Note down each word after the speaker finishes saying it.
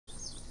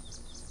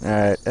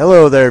Alright,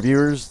 hello there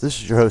viewers,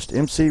 this is your host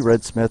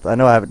MC.RedSmith. I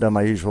know I haven't done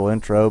my usual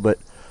intro, but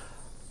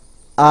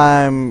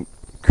I'm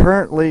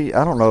currently,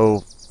 I don't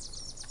know,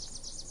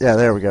 yeah,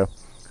 there we go.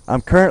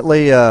 I'm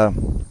currently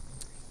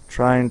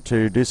trying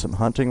to do some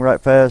hunting right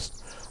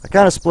fast. I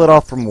kind of split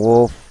off from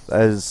Wolf,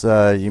 as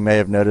you may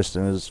have noticed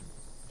in his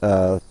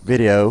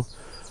video.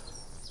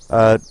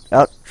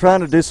 Out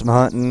trying to do some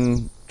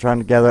hunting, trying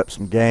to gather up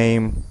some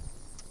game.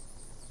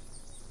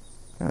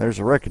 There's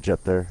a wreckage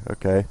up there,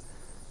 okay.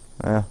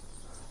 I'm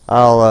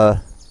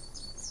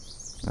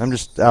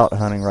just out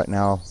hunting right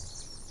now,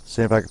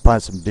 seeing if I can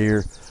find some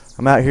deer.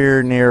 I'm out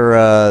here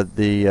near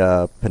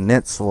the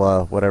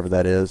peninsula, whatever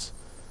that is.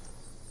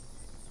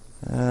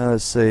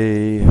 Let's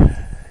see.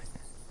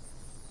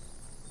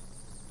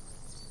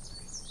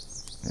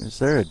 Is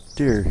there a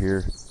deer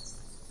here?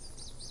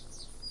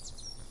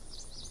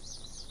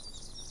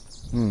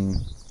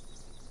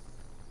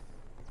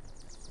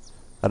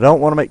 I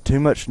don't want to make too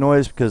much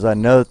noise because I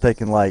know that they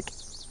can, like,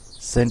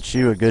 sense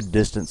you a good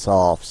distance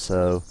off,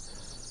 so,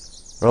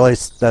 or at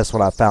least that's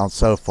what I found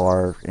so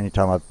far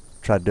anytime I've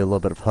tried to do a little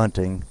bit of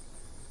hunting.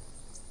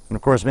 And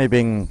of course, me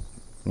being,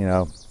 you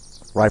know,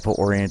 rifle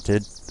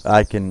oriented,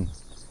 I can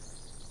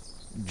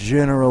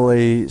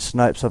generally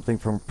snipe something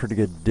from a pretty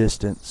good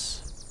distance.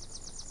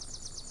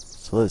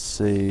 So let's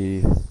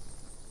see,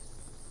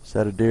 is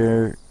that a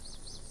deer?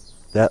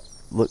 That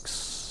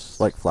looks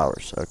like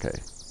flowers. Okay.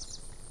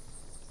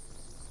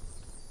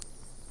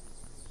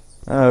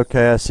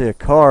 Okay, I see a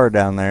car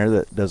down there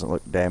that doesn't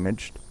look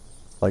damaged,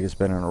 like it's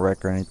been in a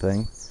wreck or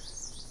anything.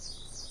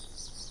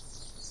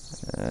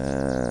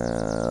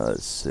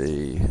 Let's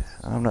see.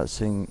 I'm not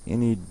seeing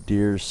any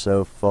deer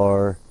so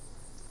far.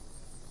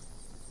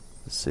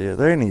 Let's see, are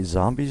there any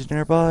zombies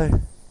nearby?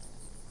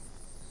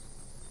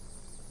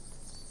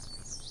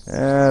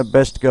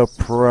 Best to go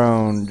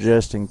prone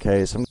just in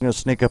case. I'm going to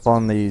sneak up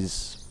on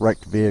these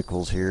wrecked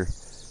vehicles here.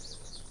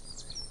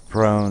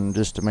 Prone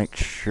just to make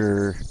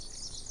sure.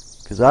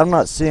 Because I'm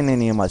not seeing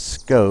any in my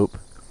scope.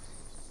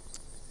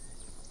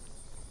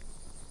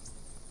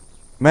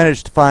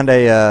 Managed to find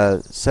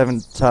a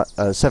 7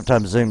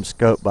 times zoom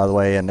scope, by the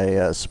way, and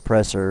a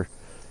suppressor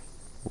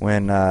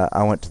when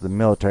I went to the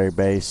military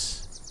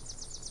base.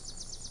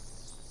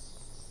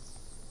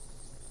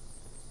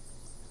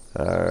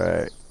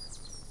 Alright.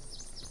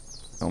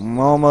 I'm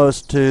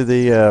almost to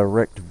the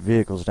wrecked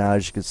vehicles now,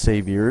 as you can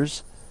see,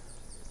 viewers.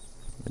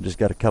 I just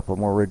got a couple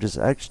more ridges.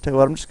 Actually, tell you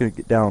what, I'm just going to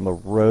get down on the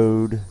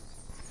road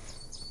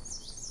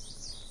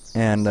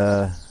and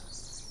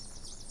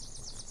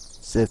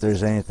see if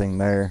there's anything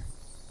there.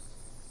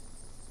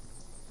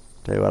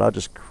 Tell you what, I'll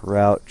just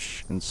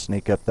crouch and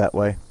sneak up that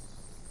way.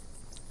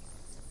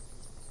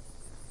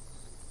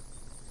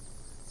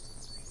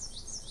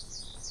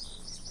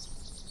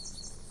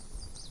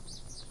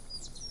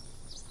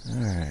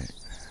 Alright.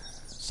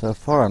 So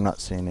far I'm not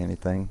seeing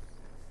anything.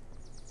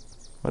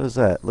 What is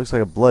that? Looks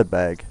like a blood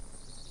bag.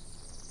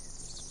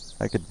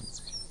 We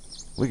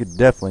could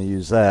definitely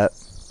use that.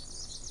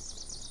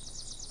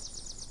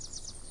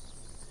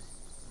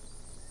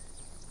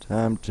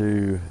 Time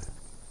to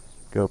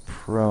go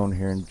prone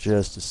here in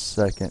just a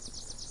second.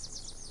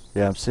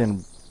 Yeah, I'm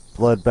seeing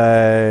blood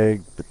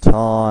bag,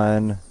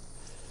 baton.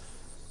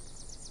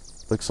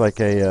 Looks like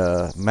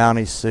a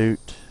Mountie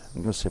suit.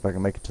 I'm going to see if I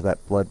can make it to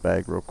that blood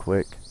bag real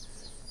quick.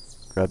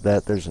 Grab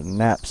that. There's a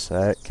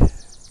knapsack.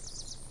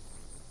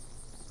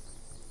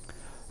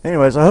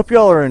 Anyways, I hope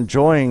y'all are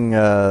enjoying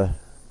the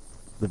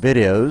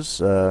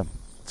videos.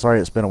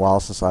 Sorry it's been a while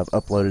since I've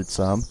uploaded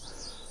some.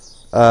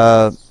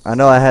 I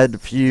know I had a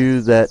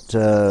few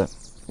that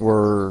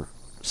were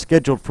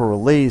scheduled for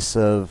release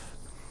of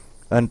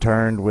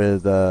Unturned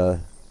with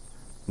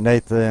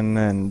Nathan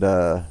and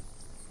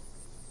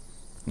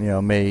you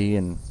know, me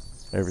and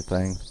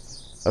everything.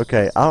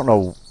 Okay, I don't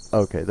know.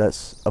 Okay,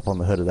 that's up on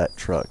the hood of that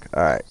truck.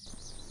 Alright.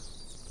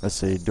 Let's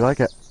see.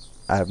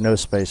 I have no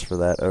space for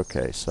that.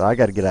 Okay, so I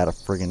got to get out of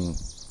friggin'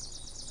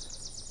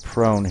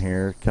 prone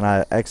here. Can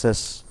I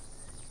access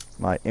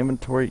my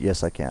inventory?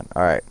 Yes, I can.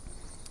 Alright.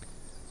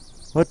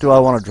 What do I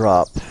want to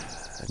drop?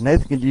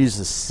 Nathan could use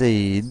the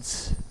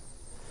seeds.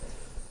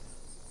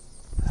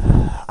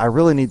 I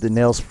really need the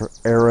nails for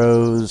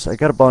arrows. I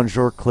got a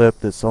bonjour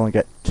clip that's only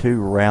got 2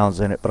 rounds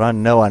in it, but I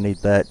know I need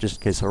that just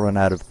in case I run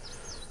out of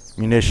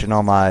munition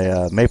on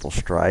my maple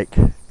strike.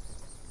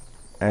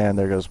 And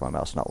there goes my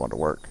mouse not wanting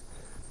to work.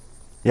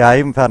 Yeah, I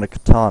even found a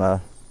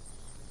katana.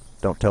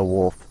 Don't tell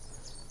Wolf.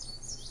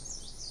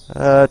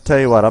 Tell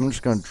you what, I'm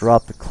just going to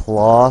drop the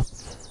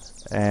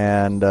cloth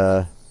and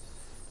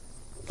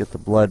get the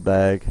blood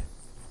bag.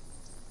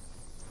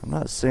 I'm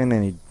not seeing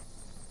any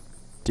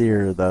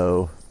deer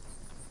though.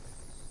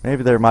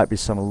 Maybe there might be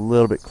some a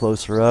little bit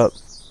closer up.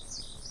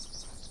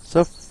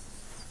 So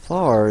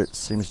far it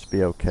seems to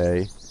be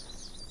okay.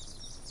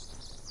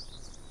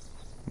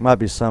 Might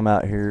be some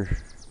out here.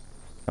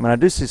 I mean, I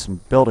do see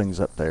some buildings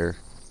up there.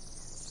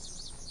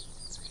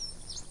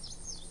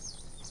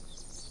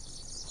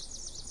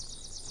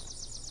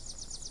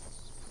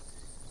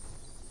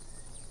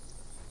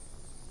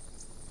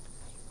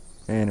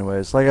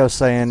 Anyways, like I was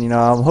saying, you know,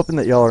 I'm hoping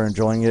that y'all are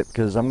enjoying it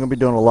because I'm going to be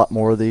doing a lot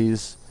more of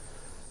these.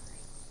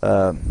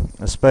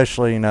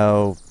 Especially, you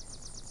know,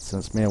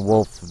 since me and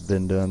Wolf have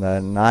been doing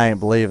that, and I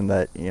ain't believing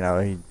that, you know,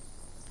 he,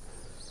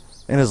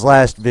 in his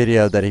last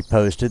video that he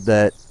posted,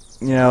 that,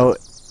 you know,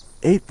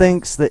 he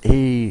thinks that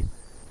he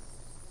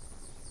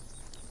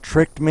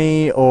tricked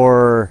me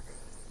or,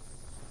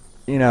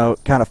 you know,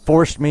 kind of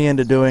forced me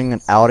into doing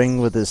an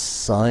outing with his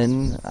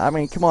son. I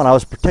mean, come on, I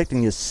was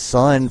protecting his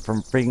son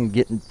from freaking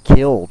getting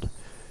killed.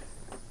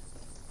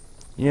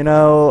 You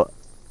know,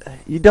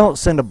 you don't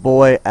send a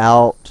boy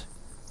out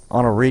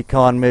on a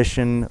recon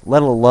mission,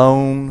 let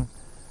alone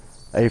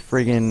a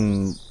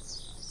friggin'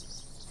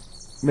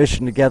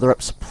 mission to gather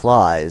up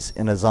supplies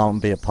in a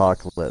zombie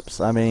apocalypse.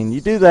 I mean, you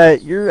do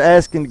that, you're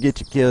asking to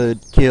get your kid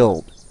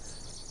killed.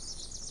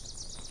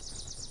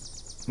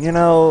 You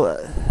know,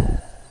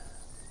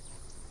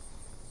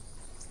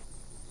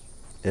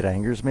 it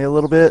angers me a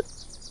little bit.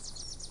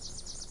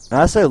 And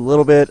I say a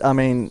little bit, I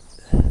mean,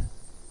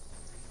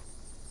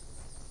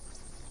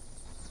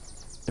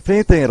 if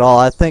anything at all,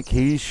 I think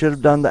he should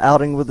have done the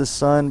outing with his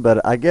son,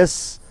 but I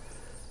guess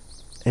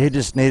he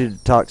just needed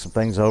to talk some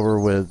things over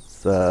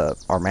with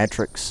our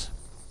Matrix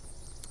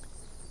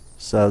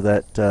so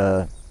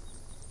that,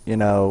 you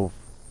know,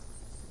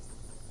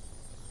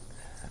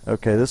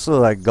 okay, this is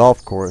like a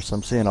golf course.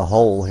 I'm seeing a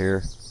hole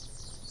here.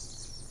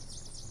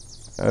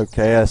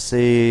 Okay, I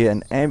see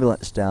an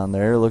ambulance down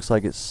there. Looks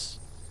like it's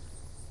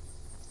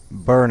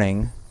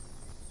burning.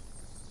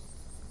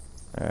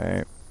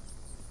 Alright.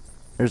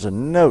 There's a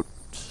note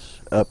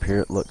up here,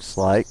 it looks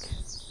like.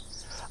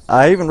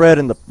 I even read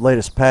in the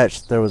latest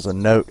patch that there was a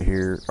note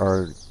here,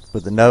 or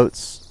with the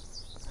notes.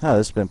 Oh,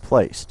 this has been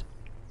placed.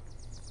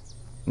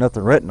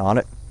 Nothing written on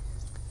it.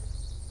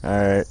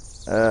 Alright.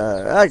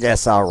 I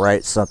guess I'll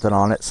write something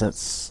on it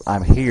since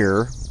I'm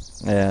here.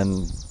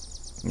 And,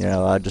 you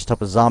know, I just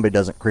hope a zombie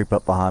doesn't creep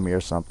up behind me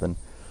or something.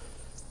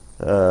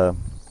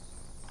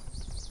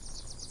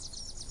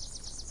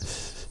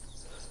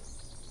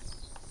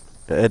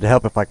 It'd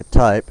help if I could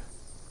type.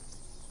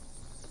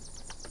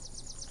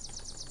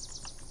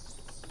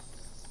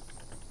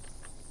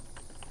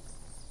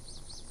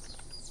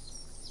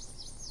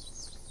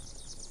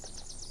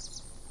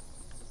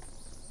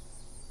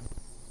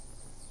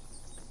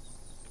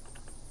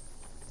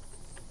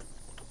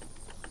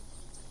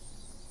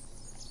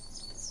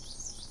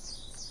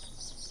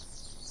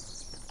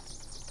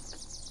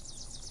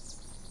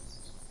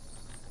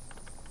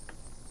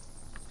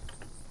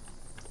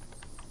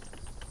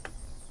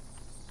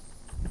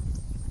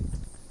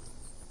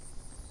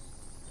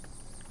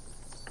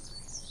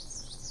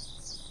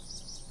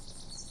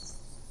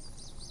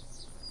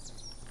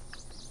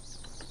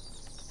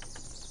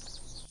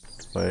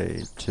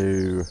 Way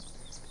to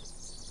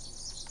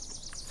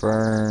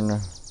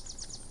Fernwood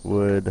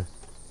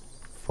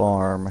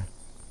Farm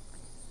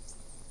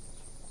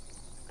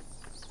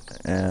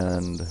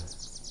and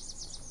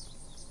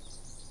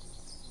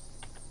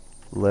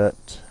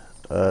let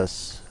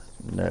us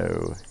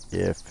know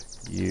if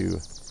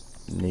you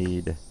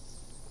need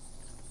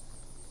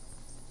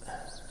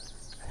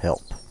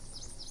help.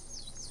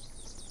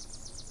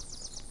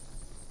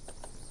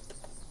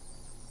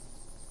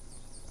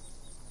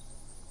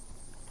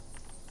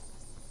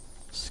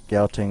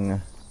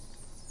 Scouting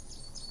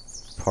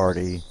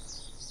party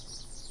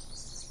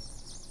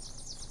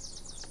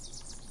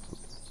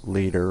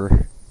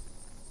leader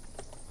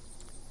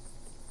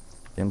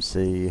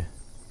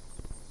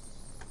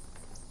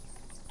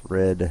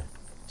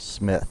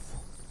MC.RedSmith.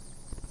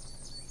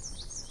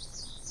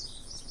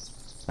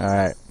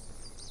 Alright,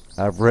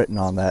 I've written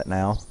on that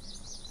now.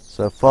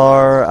 So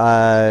far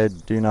I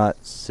do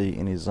not see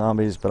any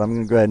zombies, but I'm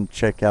going to go ahead and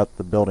check out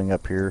the building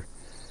up here.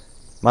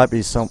 Might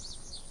be some...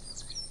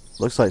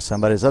 Looks like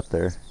somebody's up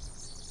there.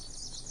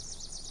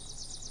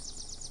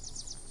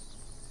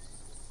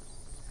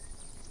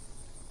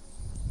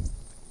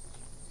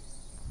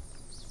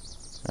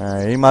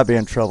 Alright, he might be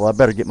in trouble. I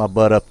better get my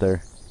butt up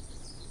there.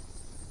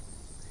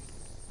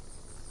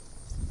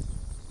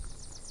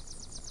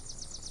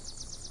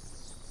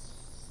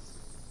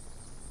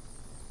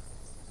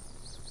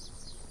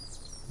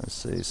 Let's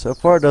see. So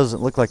far it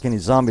doesn't look like any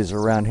zombies are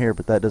around here,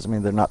 but that doesn't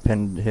mean they're not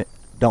pinned,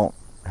 don't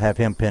have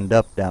him pinned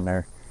up down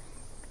there.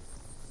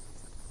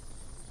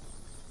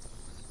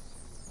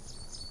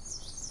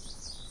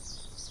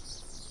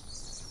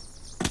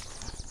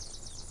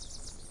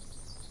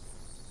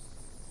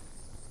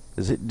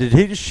 Did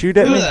he just shoot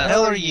at me? Who the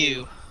hell are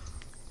you?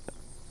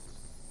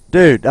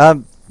 Dude,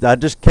 I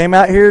just came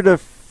out here to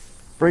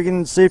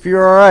friggin' see if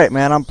you're alright,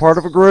 man. I'm part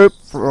of a group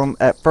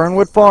at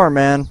Fernwood Farm,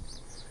 man.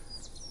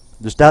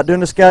 Just out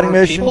doing a scouting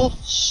mission. People?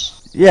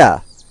 Yeah.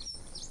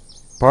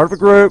 Part of a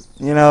group.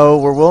 You know,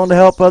 we're willing to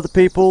help other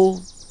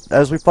people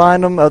as we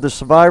find them, other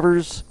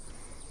survivors.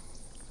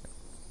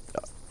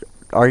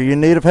 Are you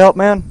in need of help,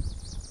 man?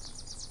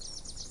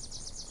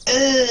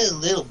 A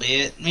little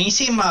bit. I mean, you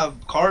see my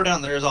car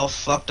down there is all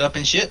fucked up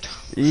and shit.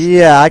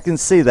 Yeah, I can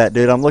see that,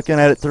 dude. I'm looking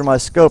at it through my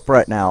scope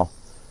right now.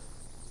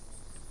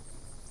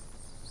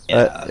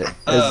 Yeah.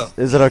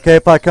 Is it okay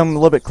if I come a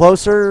little bit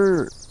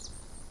closer?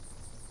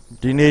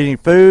 Do you need any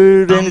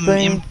food,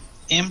 anything?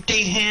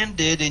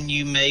 Empty-handed, and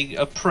you may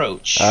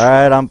approach. All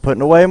right, I'm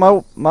putting away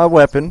my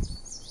weapon.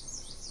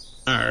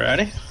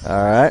 Alrighty.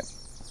 All right.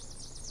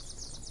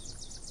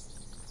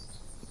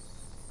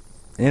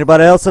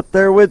 Anybody else up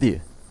there with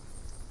you?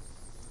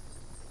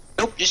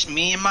 Nope, just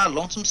me and my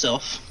lonesome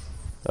self.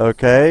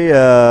 Okay.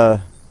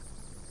 Well,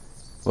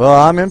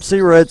 I'm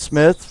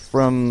MC.RedSmith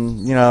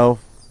from,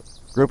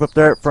 group up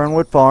there at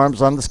Fernwood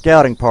Farms. I'm the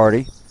scouting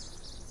party.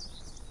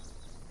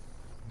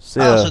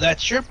 So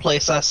that's your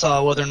place. I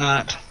saw whether or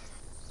not.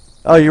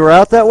 Oh, you were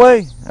out that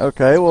way?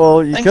 Okay,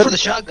 well, you Thanks could. for the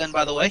shotgun,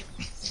 by the way.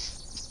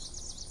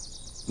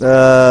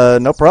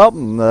 No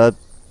problem.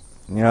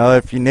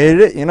 If you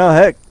needed it,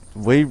 heck,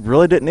 we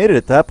really didn't need it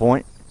at that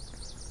point.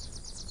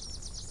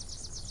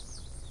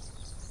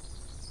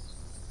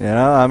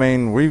 I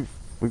mean, we've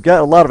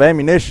got a lot of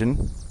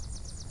ammunition.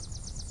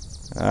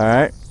 All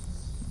right,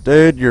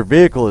 dude, your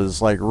vehicle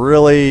is like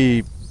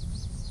really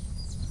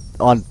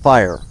on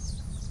fire.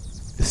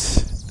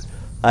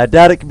 I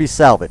doubt it can be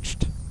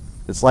salvaged.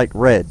 It's like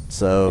red,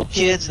 so.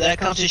 Kids, that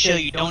comes to show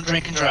you don't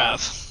drink and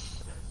drive.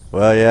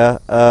 Well, yeah.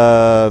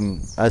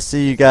 I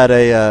see you got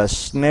a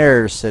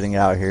snare sitting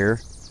out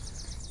here.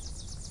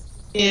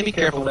 Yeah, be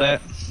careful with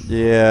that.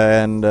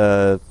 Yeah, and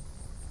a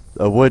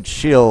wood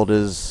shield.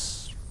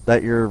 Is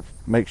that your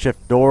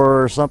makeshift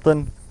door or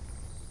something?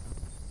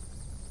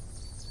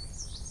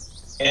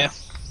 Yeah.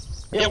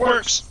 It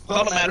works.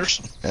 All that matters.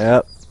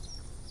 Yep.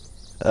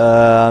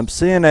 I'm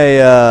seeing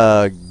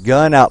a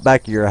gun out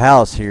back of your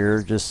house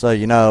here, just so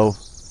you know.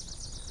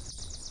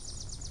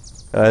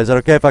 Is it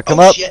okay if I come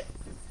up? Shit.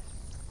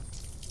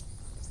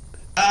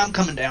 I'm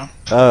coming down.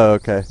 Oh,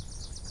 okay.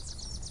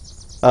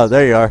 Oh,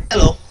 there you are.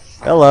 Hello.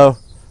 Hello.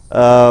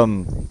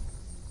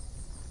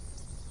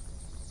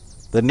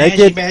 The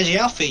naked. Badgy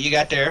outfit you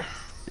got there.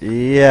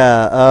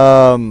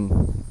 Yeah.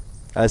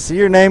 I see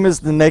your name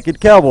is the Naked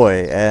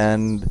Cowboy,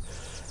 and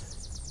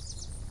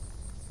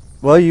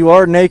well, you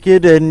are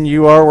naked and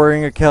you are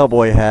wearing a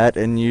cowboy hat,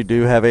 and you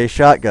do have a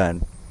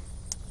shotgun.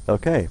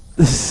 Okay.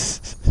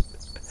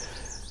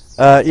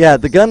 Yeah,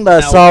 the gun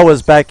that I saw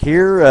was back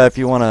here. If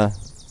you want to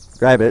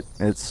grab it,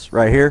 it's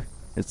right here.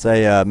 It's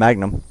a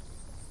Magnum.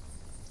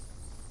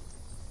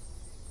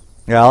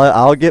 Yeah,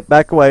 I'll get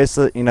back away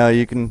so that,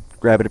 you can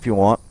grab it if you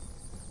want.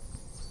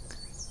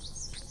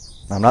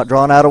 I'm not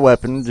drawing out a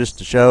weapon, just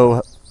to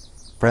show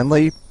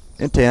friendly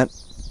intent.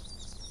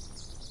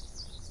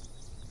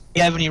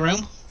 You have any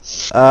room?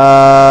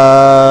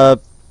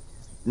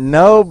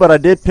 No, but I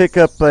did pick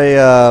up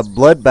a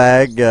blood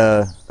bag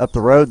up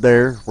the road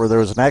there where there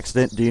was an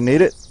accident. Do you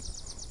need it?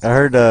 I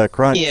heard a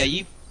crunch. Yeah,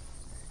 you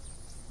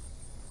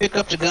pick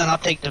up the gun. I'll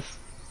take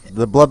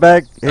the blood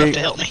bag. to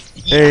help me.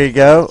 Here you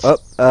go.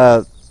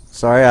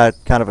 Sorry, I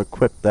kind of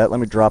equipped that. Let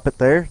me drop it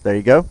there. There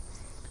you go.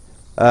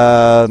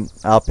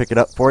 I'll pick it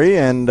up for you,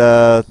 and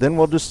then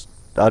I'll just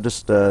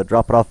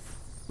drop it off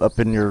up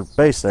in your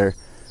base there.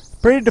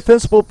 Pretty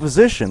defensible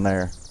position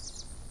there.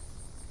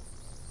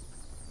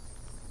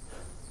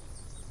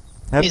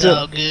 He's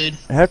all good.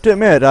 I have to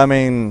admit, I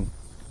mean,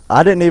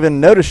 I didn't even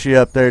notice you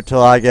up there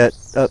till I get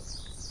up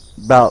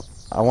about,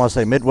 I want to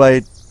say,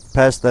 midway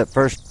past that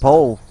first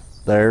pole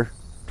there,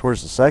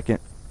 towards the second.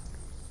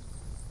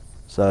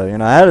 So,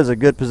 that is a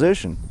good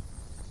position.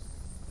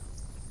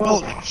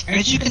 Well,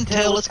 as you can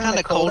tell, it's kind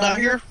of cold out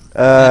here.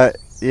 Yeah.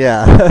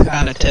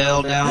 Kind of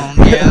tell down,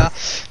 yeah.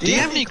 Do you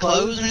have any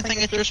clothes or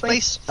anything at your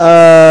space?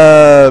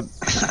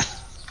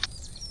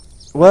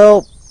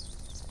 Well,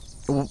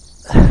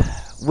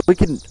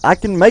 I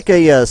can make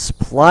a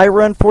supply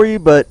run for you,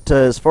 but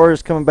as far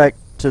as coming back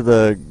to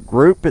the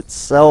group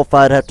itself,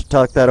 I'd have to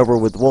talk that over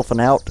with Wolf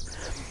and Out,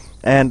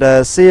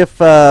 and see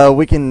if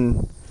I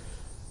can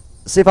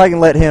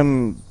let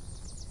him.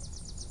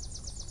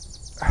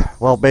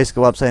 Well,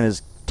 basically, what I'm saying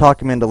is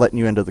talk him into letting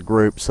you into the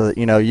group, so that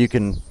you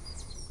can,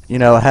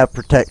 have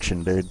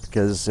protection, dude.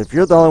 Because if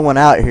you're the only one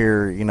out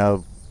here,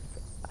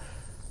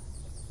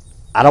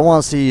 I don't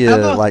want to see you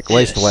like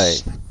waste away.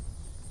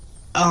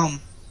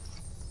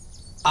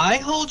 I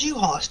hold you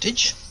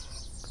hostage.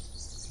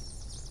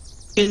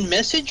 You can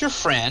message your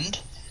friend,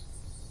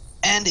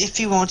 and if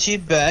he wants you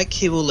back,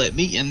 he will let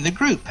me in the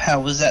group.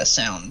 How does that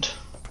sound?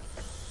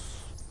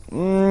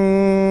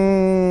 Well,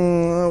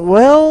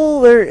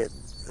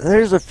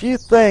 there's a few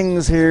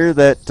things here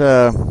that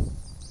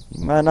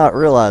you might not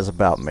realize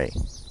about me.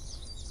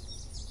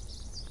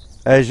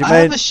 As you I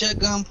have a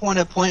shotgun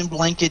pointed point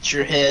blank at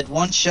your head.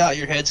 One shot,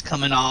 your head's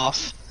coming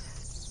off.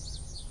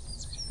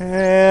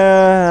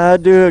 Yeah, I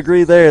do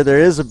agree there. There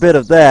is a bit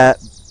of that,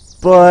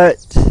 but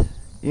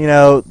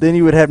then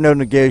you would have no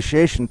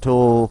negotiation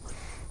tool,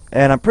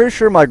 and I'm pretty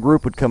sure my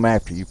group would come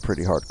after you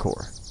pretty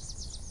hardcore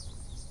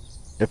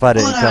if I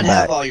didn't come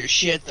back. Have all your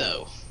shit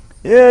though.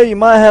 Yeah, you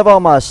might have all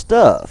my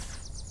stuff,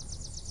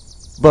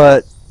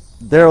 but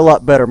they're a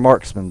lot better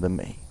marksmen than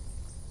me,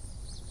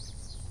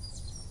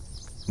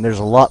 and there's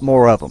a lot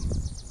more of them.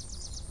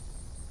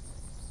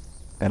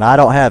 And I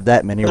don't have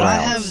that many rounds. I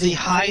have the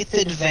height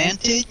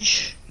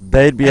advantage.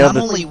 They'd be And able I'm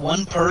to. only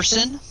one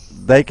person?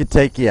 They could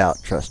take you out.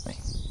 Trust me.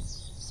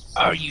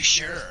 Are you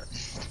sure?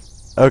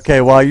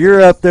 Okay, while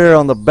you're up there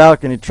on the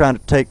balcony trying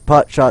to take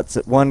pot shots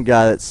at one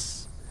guy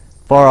that's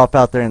far off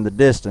out there in the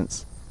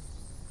distance,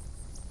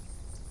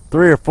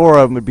 3 or 4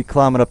 of them would be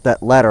climbing up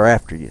that ladder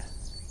after you.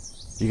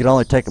 You could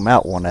only take them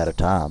out one at a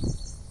time.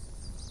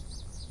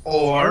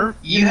 Or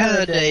you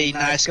had a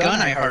nice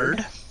gun, I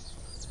heard.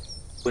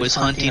 Was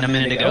hunting a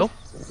minute ago.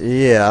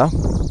 Yeah.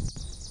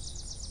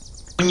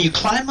 When you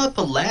climb up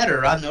a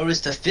ladder, I've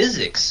noticed the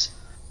physics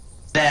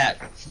that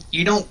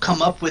you don't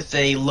come up with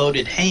a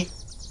loaded hand.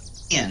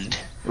 I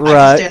Right.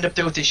 can stand up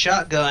there with a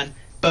shotgun,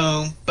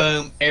 boom,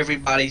 boom,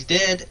 everybody's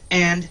dead,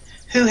 and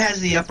who has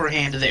the upper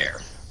hand there?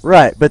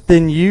 Right, but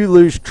then you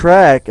lose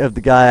track of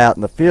the guy out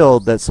in the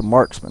field that's a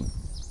marksman.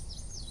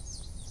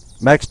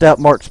 Maxed out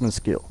marksman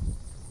skill.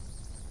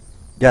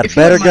 Got If a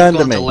better you gun go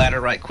to up the me. ladder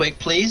right quick,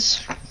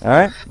 please.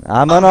 Alright,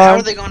 I'm How are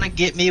unarmed. they going to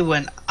get me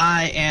when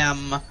I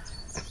am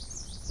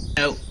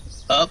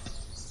up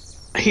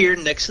here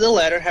next to the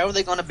ladder? How are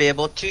they going to be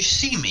able to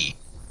see me?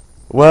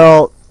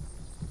 Well,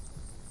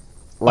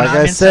 When like I'm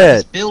I inside said,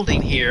 this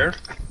building here,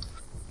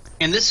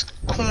 in this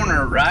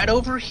corner right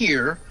over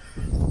here,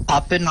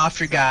 popping off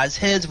your guys'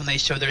 heads when they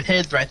show their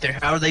heads right there,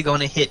 how are they going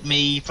to hit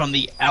me from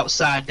the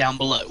outside down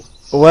below?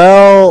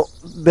 well,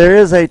 there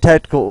is a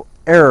tactical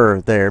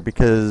error there,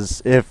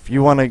 because if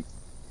you want to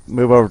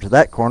move over to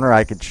that corner,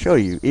 I could show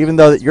you. Even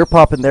though that you're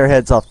popping their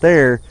heads off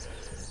there,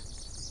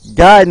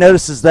 guy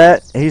notices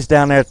that, he's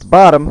down there at the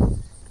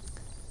bottom,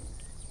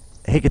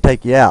 he could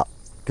take you out,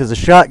 because a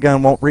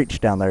shotgun won't reach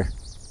down there.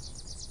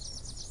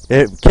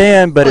 It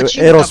can, but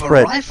you it'll have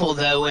spread. a rifle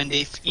though, and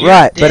if you're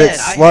Right, dead, but it's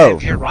I slow.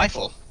 have your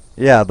rifle.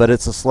 Yeah, but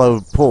it's a slow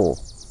pull.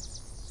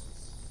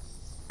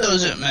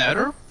 Does it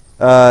matter?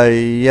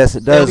 Yes,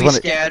 it They'll does. be When it,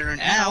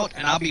 scattering out,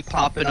 and I'll be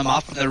popping them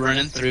off when they're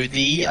running through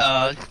the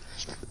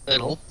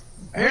little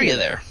area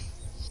there.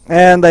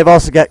 and they've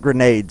also got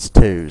grenades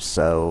too.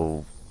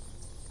 So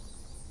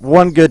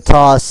one good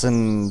toss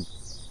and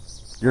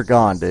you're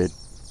gone, dude.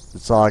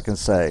 That's all I can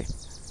say.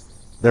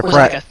 They're Was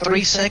like a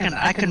 3-second.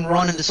 I can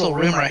run in this little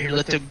room right here.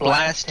 Let the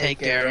blast take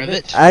care of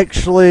it.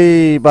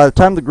 Actually, by the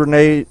time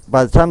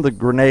the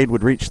grenade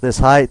would reach this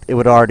height, it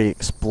would already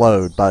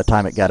explode by the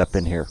time it got up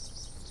in here.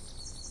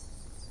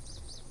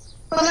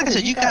 Well, like I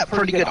said, you got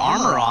pretty good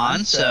armor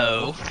on,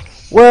 so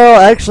Well,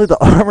 actually, the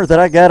armor that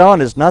I got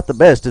on is not the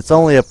best. It's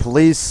only a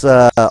police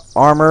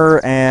armor,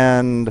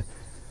 and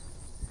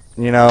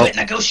you know, quit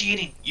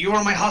negotiating. You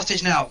are my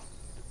hostage now.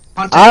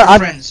 Contact your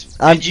friends,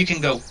 and you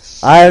can go.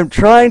 I am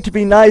trying to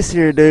be nice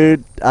here,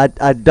 dude.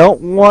 I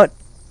don't want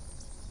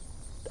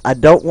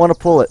to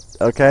pull it.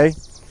 Okay,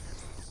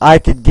 I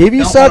could give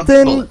you Don't wanna pull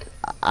something. it.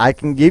 I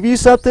can give you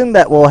something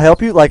that will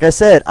help you. Like I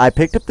said, I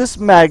picked up this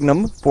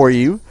Magnum for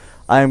you.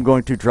 I am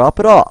going to drop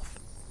it off.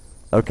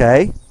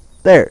 Okay,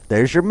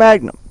 there's your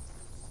Magnum.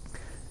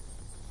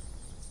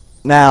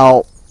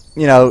 Now,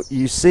 you know,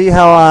 you see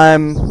how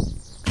I'm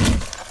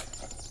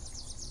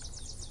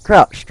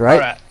crouched,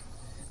 right? Alright.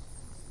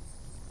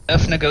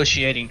 Enough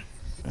negotiating.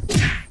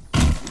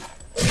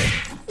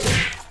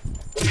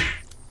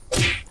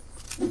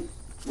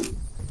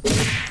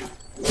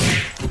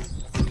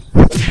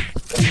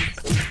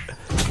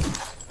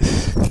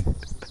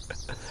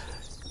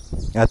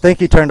 I think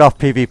he turned off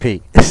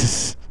PvP.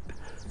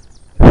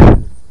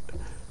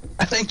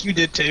 I think you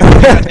did too.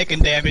 You're not taking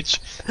damage.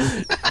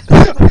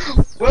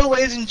 Well,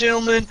 ladies and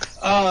gentlemen,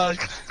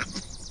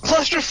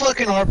 cluster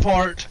fucking our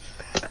part.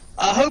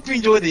 I hope you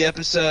enjoyed the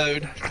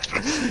episode.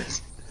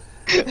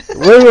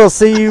 We will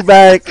see you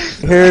back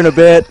here in a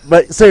bit.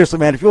 But seriously,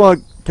 man, if you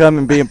want to come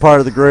and be a part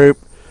of the group,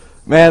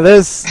 man,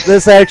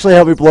 this actually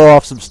helped me blow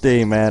off some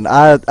steam, man.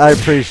 I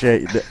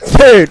appreciate you,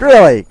 dude.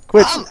 Really,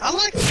 quit. I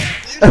like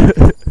that,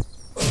 dude.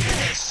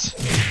 Yes.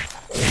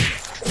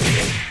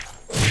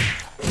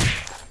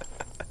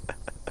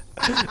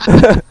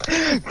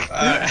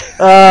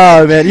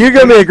 Oh man, you're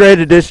gonna be a great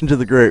addition to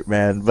the group,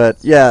 man. But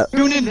yeah,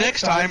 Tune in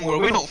next time where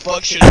we don't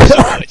fuck shit up so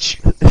much.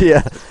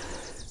 yeah.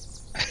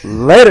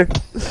 Later.